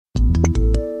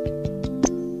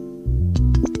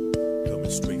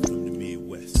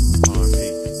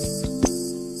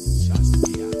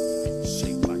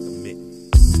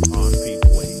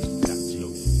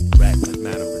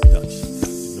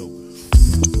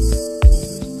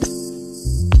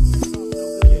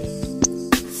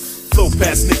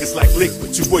pass niggas like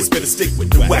liquid. You boys better stick with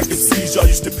the whack MCs y'all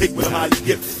used to pick with. I'm highly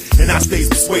gifted, and I stays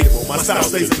persuadable. My style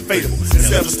stays unfadable.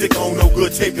 Instead of a stick on no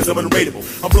good tape, cause I'm unrateable.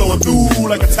 I'm blowing through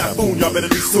like a typhoon. Y'all better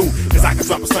leave soon, cause I can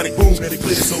drop a sonic boom and it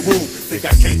glitters so room. Think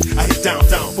I can't, I hit down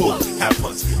full, half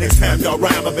punch. Next time y'all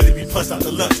rhyme, I better be punched out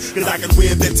to lunch, cause I can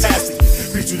win fantastic.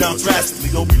 Beat you down drastically,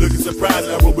 don't be looking surprised.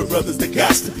 I roll with brothers that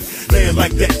got to be. Laying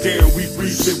like that there, we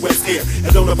breathe Midwest air.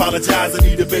 And don't apologize, I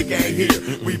need a big ain't here.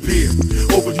 We peer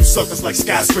over you suckers like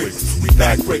skyscrapers. We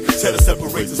backbreakers, tell us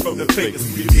separates us from the fakers.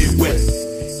 We get wet.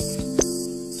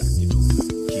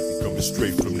 Keep it coming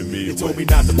straight from the Midwest. They told me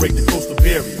not to break the coastal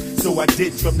barrier, so I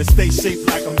did. From the state shaped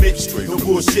like a mitt. No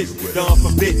bullshit, done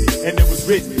forbidden, and it was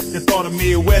written. The thought of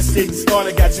Midwest getting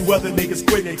started got you other niggas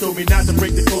quitting. They told me not to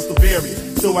break the coastal barrier,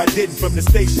 so I didn't. From the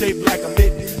state shaped like a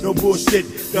mitt. No bullshit,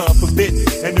 done forbidden,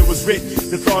 and it was written.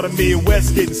 The thought of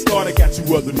Midwest getting started got you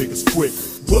other niggas quitting.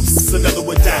 Whoops, another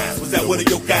one dies. Was that one of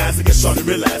your guys? I guess y'all didn't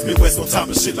realize Midwest on top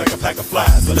of shit like a pack of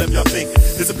flies. I left y'all thinking,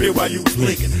 disappear while you was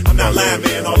blinking. I'm not lying,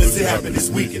 man, all this shit happened this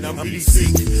weekend. I'm BC,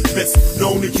 best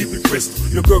known to keep it crystal.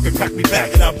 Your girl can crack me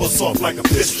back and I bust off like a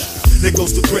pistol. There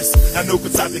goes the grist, I know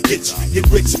it's time to get you. Get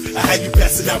rich, I had you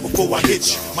pass it out before I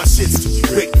hit you. My shit's too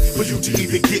quick for you to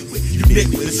even get with. You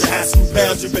nitwit, it's a high school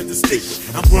pals you better stick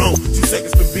with. I'm grown, 2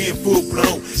 seconds from being full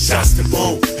blown. Shots to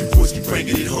bone, you boys keep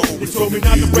bringing it home. They told me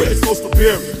not to break the coastal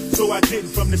barrier, so I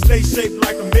didn't. From the state shaped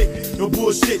like a mitt. No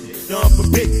bullshit, done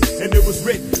forbidden, and it was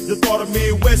written. The thought of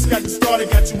Midwest got you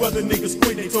started, got you other niggas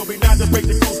quit. They told me not to break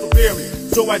the coastal barrier,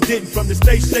 so I didn't. From the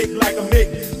state shaped like a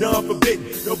mitt. Done forbidden,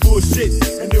 no bullshit,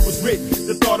 and it was written.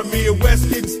 The thought of Midwest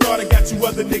getting started, got you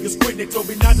other niggas quit. They told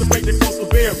me not to break the coastal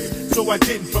barrier, so I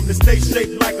didn't. From the state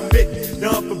shaped like a mitt.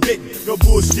 Done forbidden, no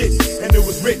bullshit, and it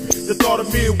was written. The thought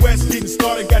of Midwest getting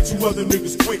started, got you other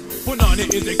niggas quit. Punani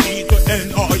is the key to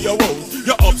end all your woes.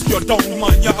 Your ups, your downs,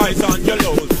 man, your highs and your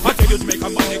lows. I tell you to make a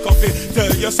money coffee, tell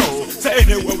your soul. Say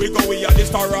anywhere we go, we are the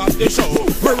star of the show.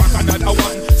 We rock another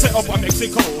one, say up a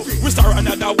Mexico. We star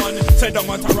another one, say down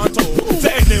a Toronto.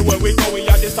 Say anywhere we go, we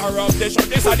are the star of the show.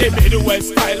 This are the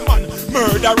Midwest style, man.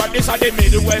 Murderer, this are the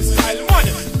Midwest style, man.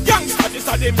 Gangsta, this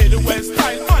are the Midwest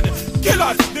style, man.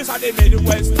 Killers, this are the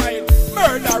Midwest style.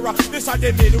 Murderer, this are the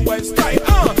Midwest style.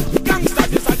 Gangsta,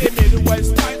 this are the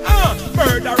Midwest style.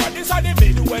 Murderer, this are the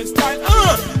Midwest style.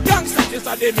 Gangsta, this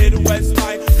are the Midwest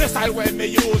style. The style where me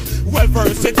use, well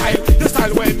versatile. The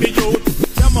style where me use.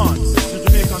 Come on, the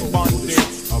Jamaican bandit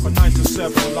of a 9 to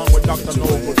 7 along with Dr.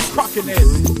 Noble. Cracking it,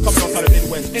 coming out of the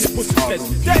Midwest. Any pussy fest,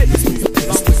 dead.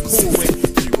 Along with Cool Wind.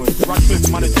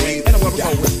 Rochester, management, anywhere we go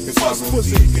with. First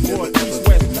pussy, boy, east,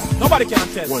 west. Nobody can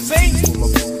test. Sing,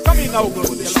 come in now,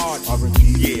 good, the Lord.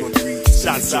 Yeah,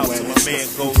 shouts out to my man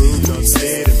Gold, you know what I'm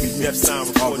saying? Def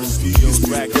Sound Recording Studios,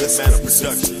 Breakbeat, Man of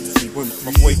Production.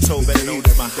 My boy Toe, better known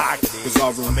as my hockey.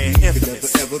 My man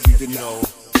Memphis, you know,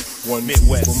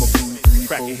 Midwest,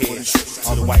 cracking heads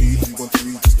to the white.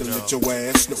 Just to let your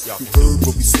ass know. You heard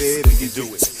what we said and you do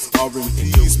it. R&B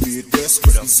is Midwest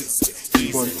represent.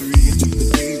 313 into the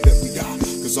day that we die.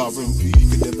 Cause R&B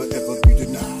can never ever be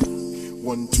denied.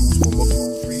 1, 2 for my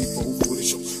crew, 3, 4 for the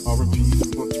show. R&B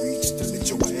 313 just to let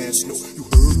your ass know. You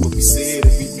heard what we said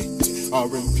and we meant it.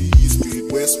 R&B is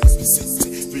Midwest represent.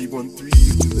 313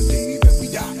 into the day that we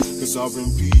die. Cause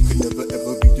R&B can never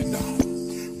ever be denied.